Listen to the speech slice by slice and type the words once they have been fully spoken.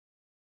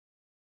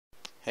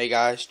Hey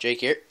guys,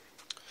 Jake here.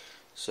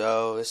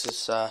 So this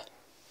is an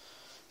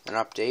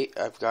update.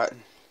 I've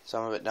gotten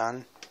some of it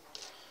done.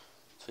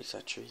 Fix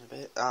that tree a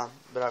bit.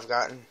 But I've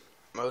gotten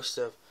most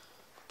of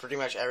pretty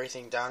much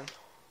everything done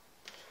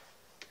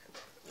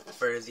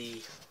for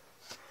the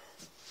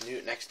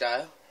new next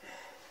dial.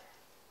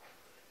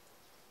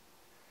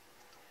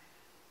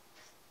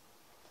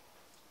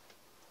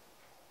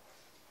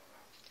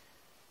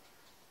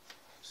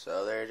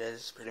 So there it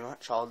is, pretty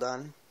much all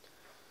done.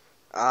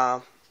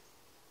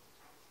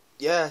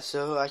 Yeah,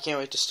 so I can't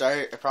wait to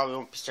start. I probably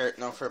won't be starting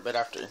though for a bit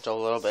until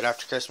a little bit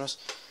after Christmas.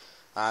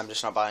 I'm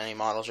just not buying any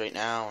models right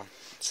now and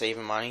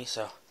saving money,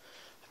 so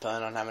I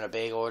plan on having a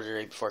big order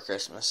right before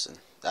Christmas, and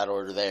that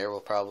order there will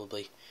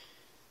probably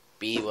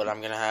be what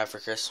I'm gonna have for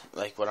Christmas,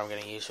 like what I'm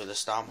gonna use for the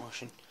stop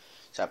motion.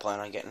 So I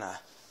plan on getting a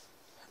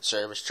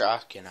service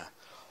truck and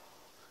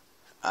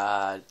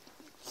a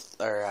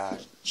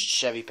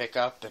Chevy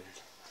pickup and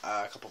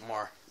a couple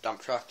more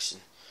dump trucks and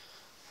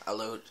a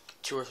load.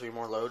 2 or 3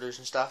 more loaders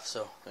and stuff,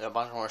 so I got a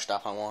bunch more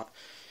stuff I want.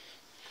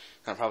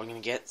 I'm probably gonna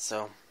get,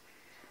 so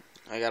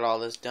I got all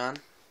this done.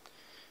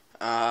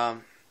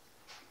 I've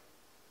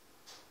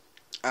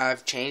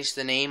changed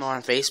the name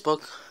on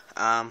Facebook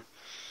and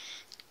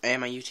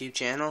my YouTube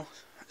channel,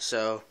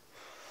 so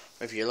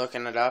if you're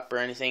looking it up or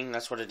anything,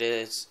 that's what it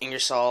is.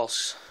 Ingersoll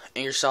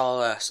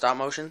stop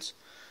motions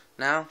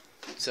now.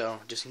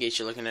 So just in case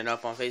you're looking it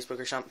up on Facebook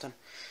or something,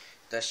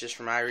 that's just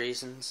for my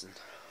reasons, and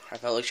I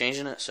felt like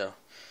changing it, so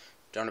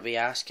don't be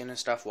asking and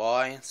stuff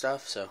why and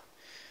stuff, so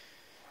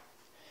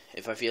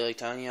if I feel like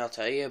telling you, I'll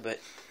tell you, but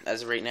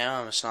as of right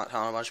now, I'm just not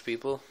telling a bunch of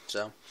people,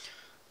 so,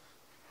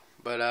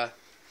 but, I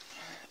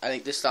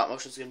think this stop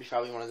motion is going to be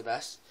probably one of the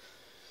best.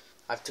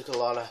 I've took a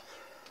lot of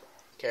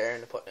care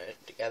into putting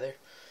it together.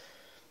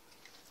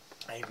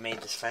 I've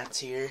made this fence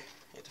here,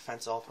 get the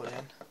fence all put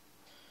in,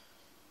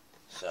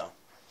 so,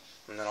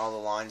 and then all the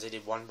lines I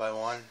did one by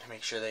one to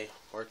make sure they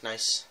work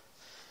nice,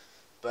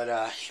 but,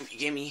 if you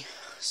give me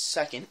a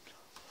second,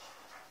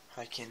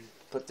 I can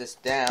put this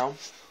down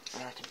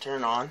and I can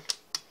turn on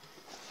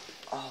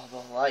all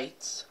the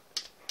lights.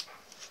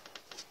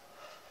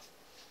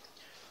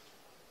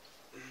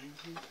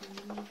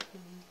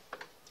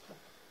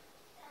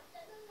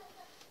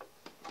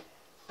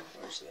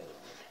 Where's the other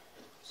one?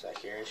 So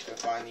here, I just gotta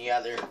find the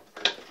other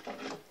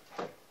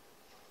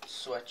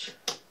switch.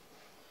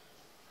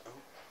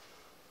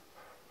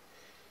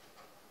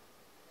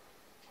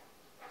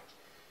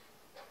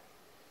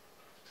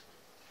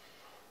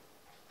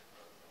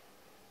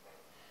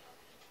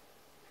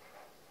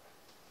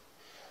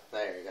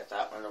 There, you got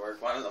that one to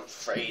work. One of them's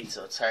frayed,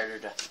 so it's harder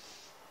to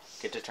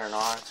get to turn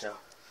on. So,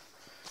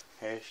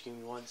 here, just give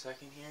me 1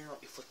 second here.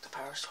 Let me flick the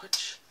power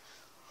switch.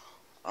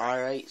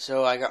 Alright,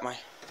 so I got my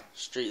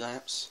street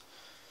lamps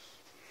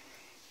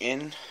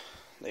in.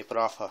 They put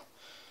off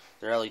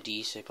they're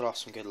LEDs, so they put off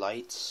some good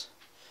lights.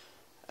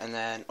 And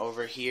then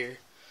over here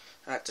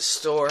at the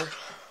store,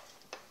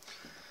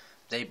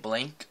 they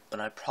blink, but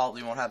I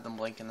probably won't have them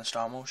blink in the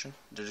stop motion.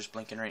 They're just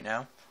blinking right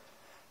now.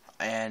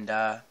 And,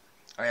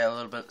 I got a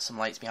little bit, some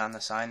lights behind the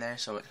sign there,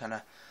 so it kind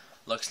of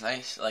looks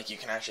nice. Like you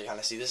can actually kind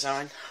of see the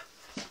sign.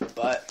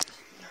 But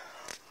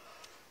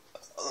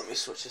let me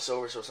switch this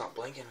over so it's not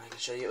blinking. I can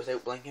show you it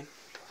without blinking.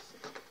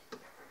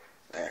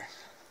 There.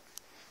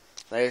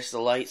 There's the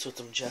lights with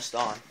them just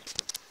on.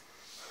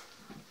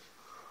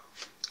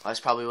 That's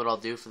probably what I'll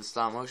do for the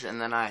stop motion.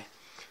 And then I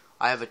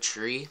have a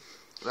tree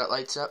that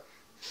lights up.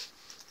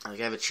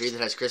 Like I have a tree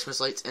that has Christmas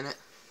lights in it,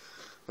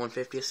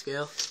 1/50th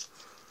scale.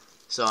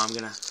 So I'm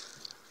gonna.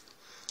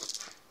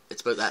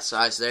 It's about that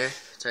size there.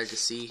 It's hard to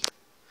see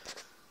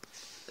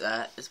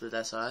that. It's about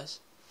that size.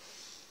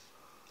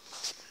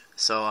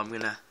 So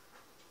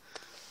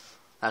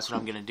that's what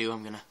I'm gonna do.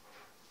 I'm gonna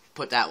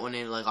put that one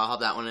in, like I'll have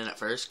that one in at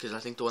first, because I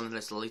think the one that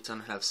has the lights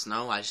on it has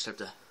snow. I just have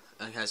to,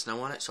 it has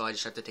snow on it, so I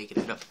just have to take it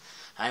out.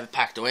 I have it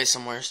packed away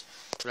somewhere,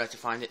 but I have to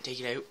find it, take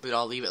it out, but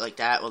I'll leave it like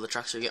that while the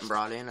trucks are getting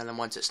brought in, and then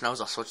once it snows,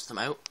 I'll switch them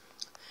out.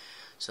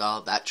 So I'll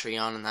have that tree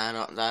on and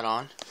that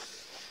on.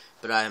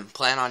 But I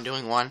plan on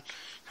doing one,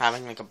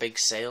 having like a big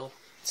sale.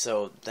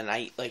 So the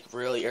night, like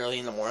really early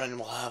in the morning,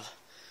 we'll have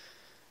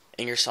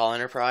Ingersoll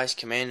Enterprise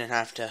come in and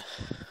have to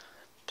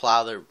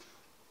plow the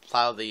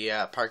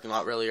parking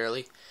lot really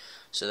early,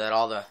 so that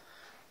all the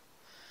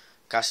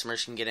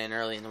customers can get in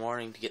early in the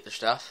morning to get their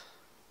stuff.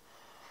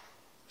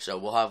 So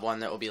we'll have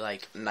one that will be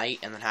like night,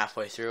 and then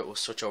halfway through it we'll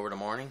switch over to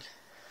morning.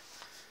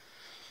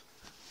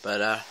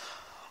 But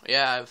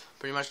yeah, I've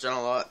pretty much done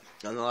a lot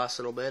in the last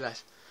little bit.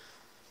 I've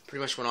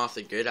pretty much went off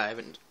the grid. I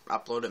haven't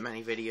uploaded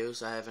many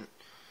videos. I haven't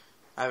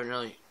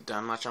really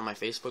done much on my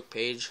Facebook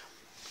page.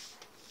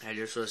 I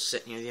just was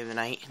sitting here the other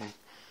night and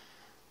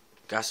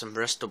got some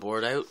Bristol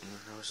board out, and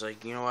I was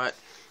like, you know what,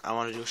 I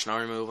want to do snow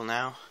removal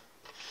now,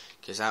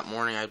 because that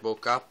morning I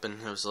woke up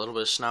and there was a little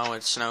bit of snow.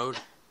 It snowed,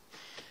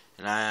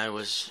 and I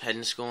was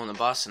heading to school on the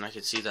bus, and I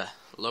could see the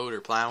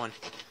loader plowing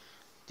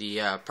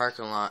the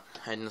parking lot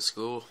heading to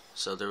school.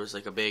 So there was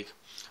like a big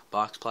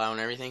box plow and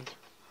everything,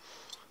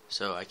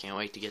 so I can't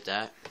wait to get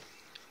that.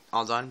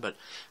 all done, but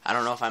I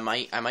don't know if I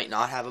might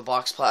not have a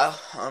box plow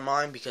on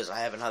mine because I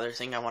have another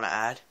thing I want to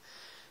add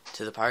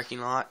to the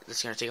parking lot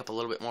that's going to take up a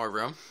little bit more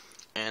room,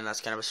 and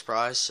that's kind of a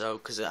surprise. So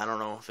because I don't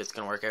know if it's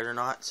going to work out or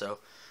not, so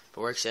if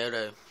it works out,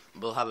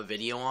 we'll have a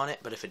video on it,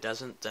 but if it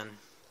doesn't, then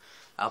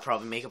I'll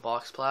probably make a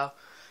box plow,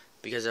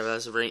 because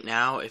as of right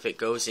now, if it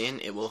goes in,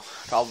 it will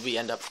probably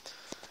end up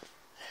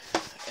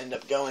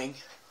going,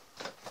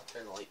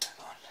 turn the light back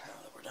on now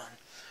that we're done,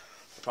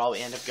 it'll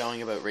probably end up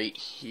going about right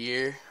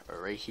here,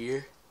 or right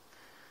here,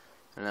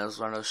 and that was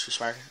one of those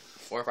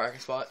 4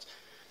 parking spots,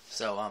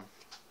 so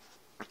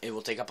it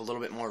will take up a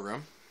little bit more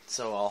room,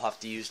 so I'll have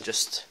to use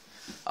just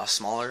a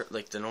smaller,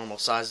 like the normal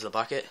size of the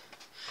bucket,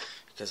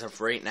 because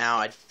of right now,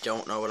 I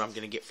don't know what I'm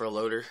going to get for a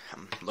loader.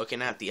 I'm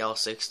looking at the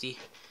L60,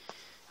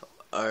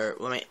 or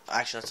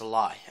actually that's a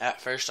lie. At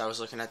first I was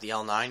looking at the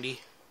L90,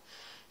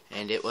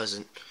 and it was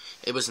a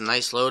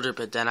nice loader,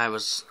 but then I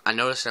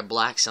noticed that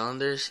black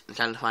cylinders, and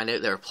kind of find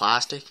out they were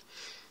plastic.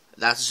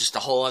 That's just a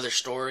whole other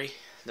story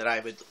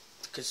that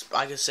because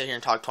I could sit here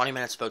and talk 20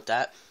 minutes about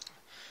that,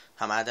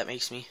 how mad that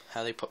makes me,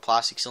 how they put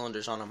plastic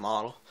cylinders on a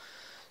model.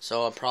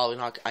 So I'm probably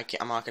not,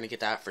 I'm not going to get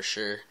that for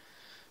sure,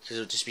 because it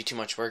would just be too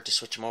much work to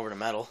switch them over to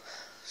metal.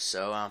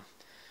 So I'm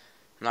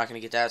not going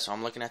to get that, so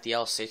I'm looking at the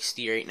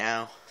L60 right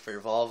now for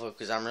Volvo,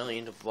 because I'm really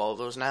into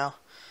Volvos now.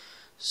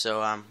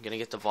 So I'm going to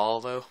get the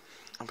Volvo.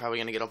 I'm probably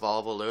going to get a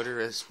Volvo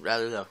loader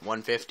rather than the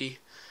 150,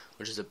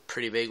 which is a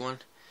pretty big one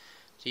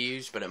to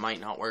use, but it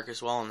might not work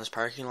as well in this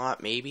parking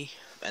lot, maybe.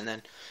 And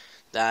then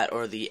that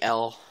or the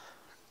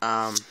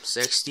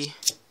L60,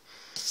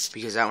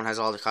 because that one has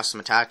all the custom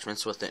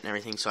attachments with it and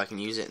everything, so I can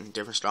use it in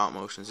different stop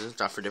motions and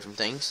stuff for different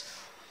things.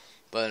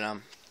 But I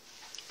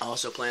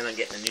also plan on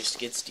getting a new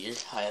skid steer.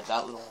 I have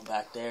that little one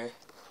back there,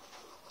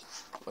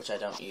 which I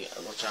don't use,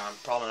 which I'm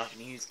probably not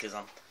going to use, because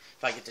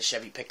if I get the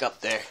Chevy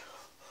pickup there,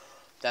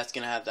 that's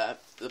going to have the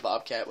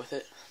Bobcat with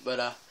it.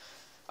 But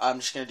I'm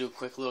just going to do a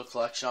quick little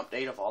collection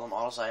update of all the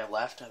models I have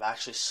left. I've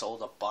actually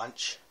sold a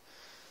bunch.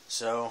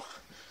 So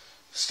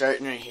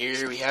starting right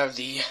here, we have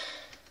the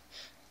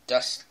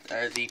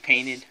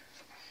painted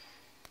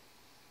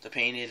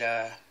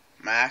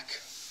Mac,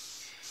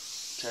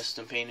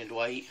 custom painted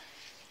white.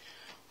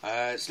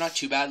 It's not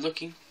too bad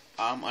looking.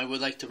 I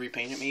would like to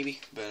repaint it maybe,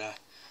 but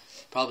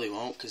probably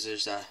won't, because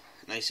there's a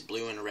nice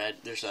blue and red.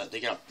 They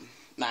got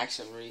Max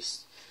and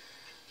Reese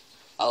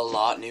a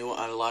lot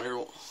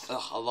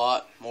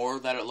more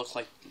that it look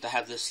like they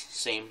have this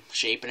same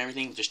shape and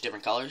everything, just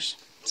different colors.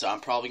 So I'm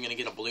probably gonna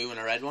get a blue and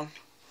a red one.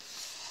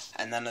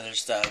 And then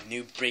there's the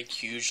new big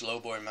huge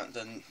lowboy,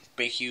 the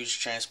big huge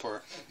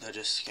transport that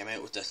just came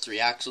out with the 3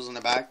 axles in the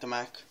back, the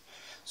Mac.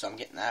 So I'm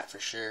getting that for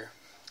sure.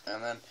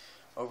 And then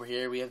over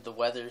here we have the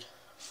weathered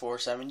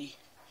 470,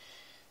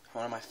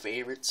 one of my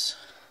favorites.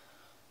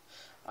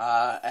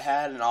 I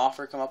had an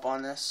offer come up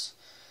on this,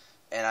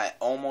 and I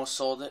almost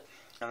sold it.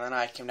 And then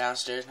I came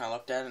downstairs and I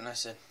looked at it and I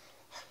said,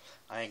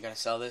 I ain't gonna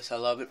sell this. I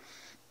love it.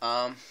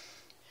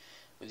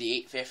 With the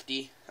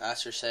 850,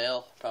 that's for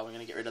sale. Probably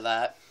gonna get rid of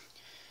that.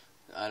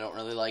 I don't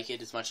really like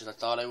it as much as I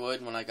thought I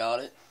would when I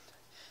got it.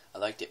 I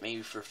liked it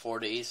maybe for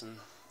 4 days, and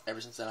ever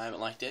since then I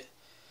haven't liked it.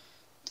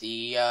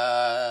 The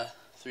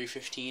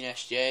 315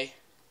 SJ,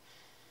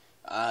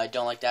 I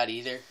don't like that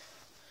either.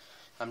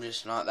 I'm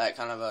just not that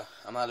kind of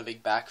I'm not a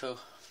big backhoe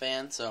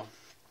fan, so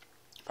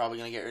probably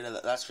gonna get rid of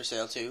that. That's for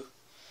sale too.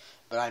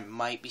 But I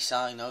might be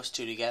selling those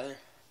two together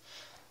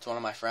to one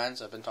of my friends.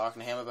 I've been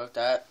talking to him about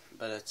that,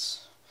 but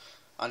it's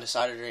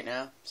undecided right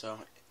now. So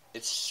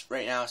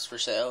right now it's for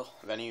sale.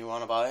 If any of you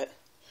want to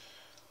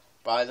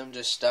buy them,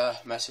 just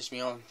message me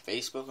on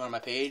Facebook on my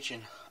page,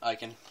 and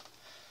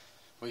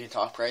we can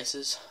talk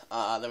prices.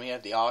 Then we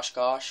have the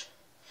Oshkosh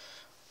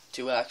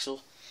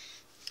 2-axle.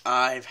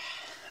 I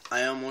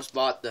almost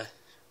bought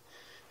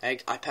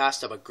I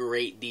passed up a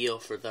great deal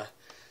for the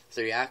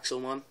 3-axle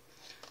one.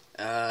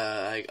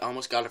 I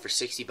almost got it for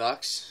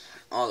 $60.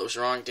 Oh, that was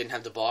wrong. Didn't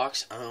have the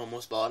box. I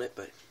almost bought it,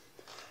 but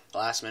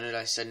last minute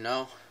I said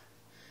no.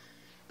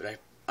 But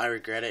I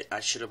regret it.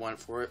 I should have went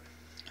for it.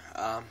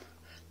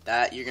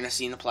 That you're gonna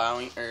see in the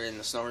plowing or in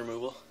the snow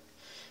removal,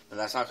 but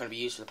that's not gonna be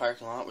used for the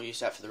parking lot. We'll use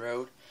that for the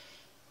road.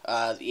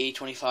 The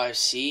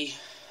A25C.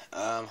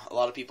 A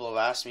lot of people have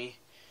asked me.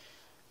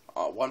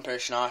 One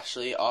person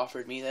actually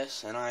offered me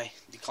this, and I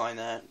declined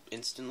that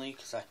instantly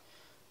because I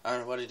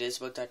don't know what it is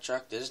about that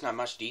truck. There's not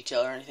much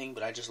detail or anything,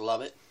 but I just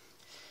love it.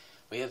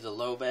 We have the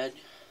low bed.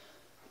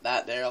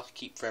 That there I'll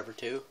keep forever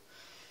too.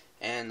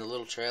 And the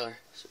little trailer.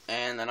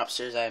 And then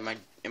upstairs I have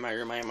in my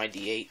room I have my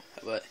D8.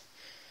 But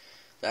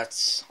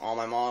that's all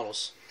my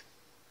models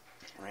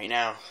right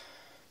now.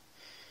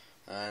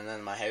 And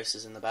then my house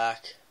is in the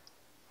back.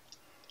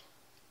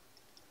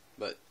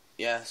 But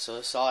yeah, so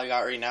that's all I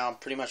got right now. I'm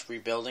pretty much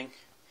rebuilding.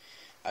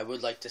 I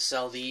would like to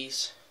sell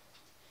these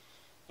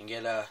and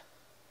get a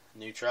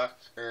new truck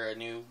or a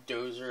new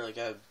dozer, like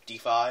a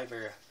D5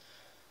 or a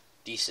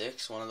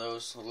D6, one of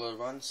those little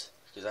ones,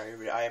 because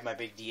I have my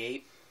big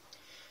D8,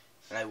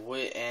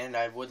 and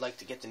I would like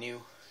to get the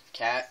new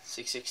Cat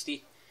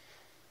 660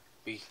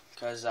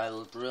 because I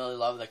really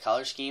love the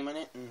color scheme in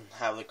it and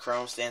how the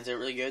chrome stands out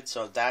really good.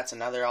 So that's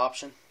another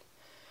option.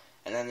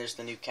 And then there's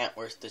the new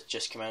Kentworth that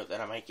just came out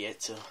that I might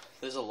get. So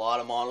there's a lot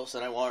of models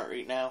that I want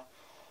right now.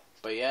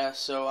 But yeah,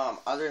 so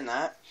other than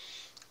that,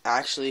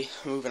 actually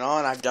moving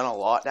on, I've done a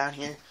lot down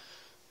here,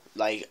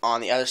 like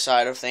on the other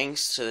side of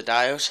things to the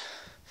diodes.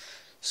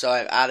 So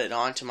I've added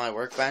on to my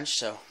workbench.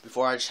 So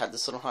before I just had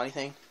this little honey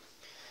thing,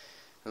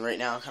 and right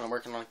now I'm kind of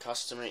working on a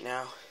custom right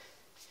now.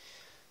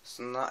 It's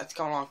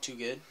going along too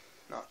good,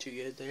 not too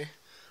good there.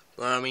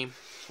 But I mean,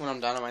 when I'm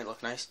done, it might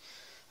look nice.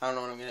 I don't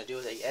know what I'm gonna do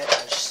with it yet.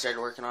 I just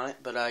started working on it,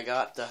 but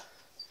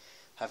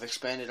I've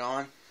expanded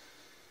on,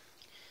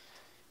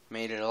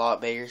 made it a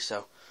lot bigger,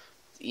 so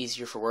it's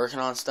easier for working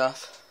on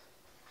stuff.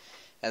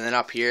 And then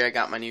up here, I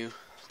got my new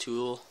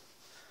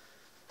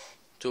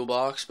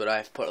toolbox, but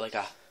I've put like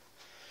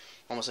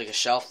almost like a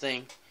shelf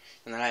thing,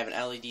 and then I have an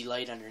LED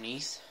light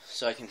underneath,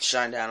 so I can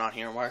shine down on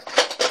here and work.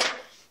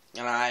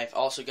 And I've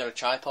also got a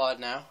tripod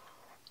now.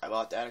 I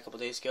bought that a couple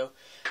days ago.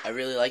 I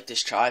really like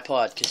this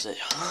tripod because I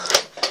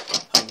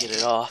can get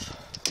it off.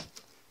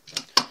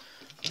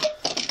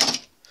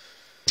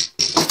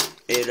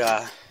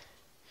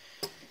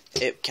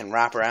 It can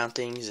wrap around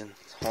things and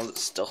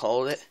still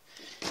hold it.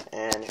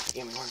 And if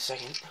you give me 1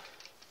 second,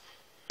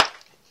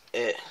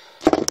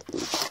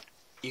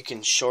 you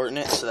can shorten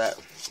it so that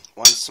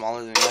one's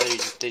smaller than the other.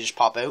 They just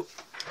pop out.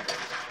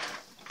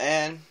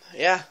 And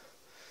yeah,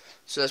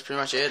 so that's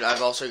pretty much it.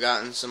 I've also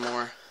gotten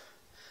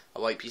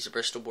a white piece of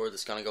Bristol board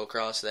that's gonna go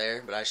across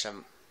there, but I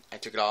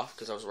took it off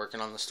because I was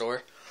working on the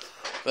store.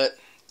 But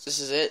this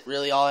is it.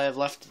 Really, all I have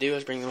left to do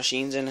is bring the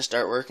machines in and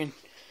start working.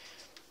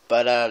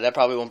 But that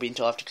probably won't be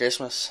until after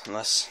Christmas,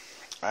 unless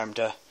I'm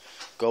to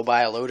go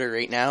buy a loader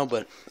right now.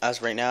 But as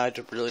of right now, I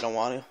really don't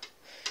want to.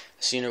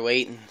 Sooner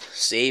wait and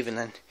save, and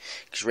then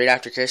because right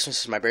after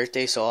Christmas is my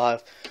birthday, so I'll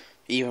have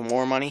even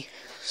more money.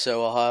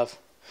 So I'll have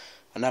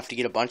enough to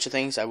get a bunch of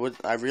things. I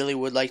really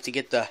would like to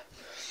get the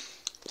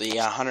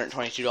 $122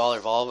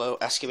 Volvo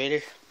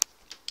excavator.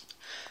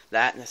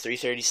 That and the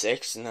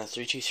 336 and the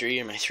 323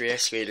 are my 3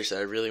 excavators that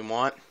I really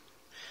want.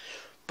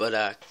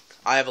 But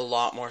I have a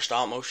lot more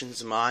stop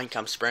motions in mine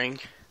come spring.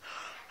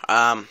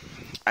 I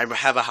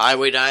have a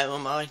highway dial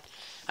in mine.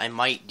 I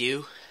might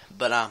do,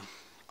 but I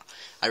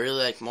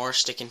really like more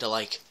sticking to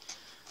like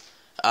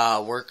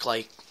work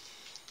like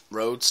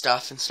road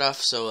stuff and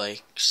stuff. So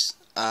like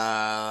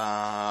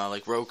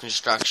road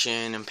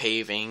construction and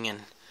paving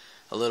and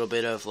a little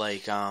bit of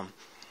like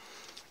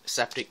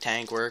septic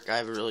tank work. I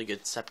have a really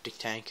good septic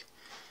tank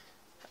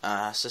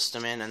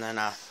system in, and then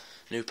a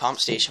new pump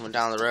station went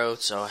down the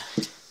road. So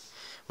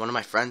one of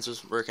my friends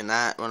was working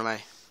that.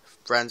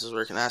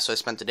 So I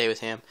spent the day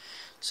with him.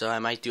 So I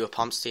might do a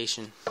pump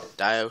station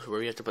diode where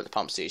we have to put the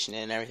pump station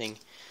in and everything.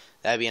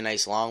 That'd be a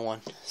nice long one.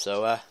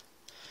 So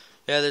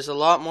yeah, there's a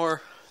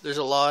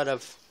lot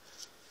of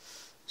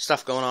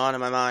stuff going on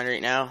in my mind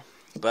right now.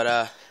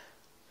 But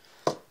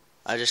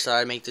I just thought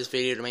I'd make this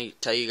video to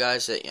tell you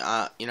guys that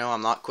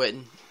I'm not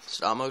quitting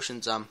stop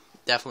motions. I'm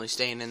definitely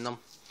staying in them,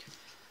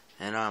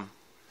 and I'm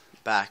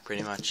back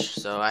pretty much.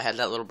 So I had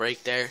that little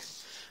break there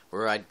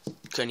where I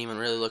couldn't even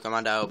really look at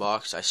my dial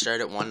box. I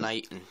started one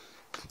night and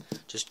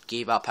just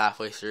gave up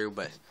halfway through,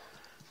 but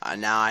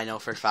now I know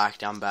for a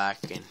fact I'm back,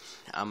 and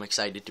I'm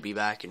excited to be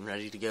back and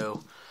ready to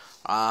go.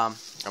 I've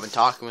been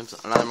talking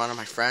with another one of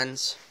my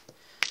friends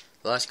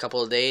the last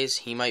couple of days.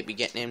 He might be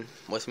getting in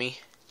with me,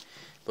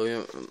 but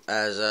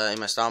in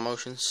my stop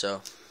motions,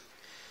 so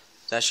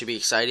that should be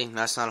exciting.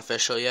 That's not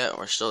official yet.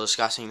 We're still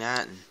discussing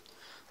that and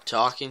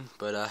talking,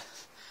 but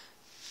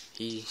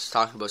he's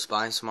talking about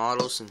buying some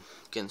models and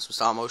getting some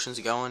stop motions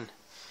going.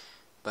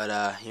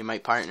 But he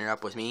might partner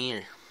up with me,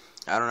 or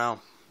I don't know.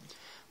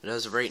 But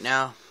as of right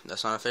now,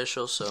 that's not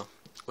official, so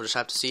we'll just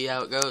have to see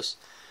how it goes.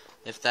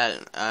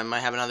 I might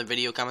have another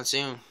video coming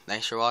soon.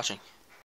 Thanks for watching.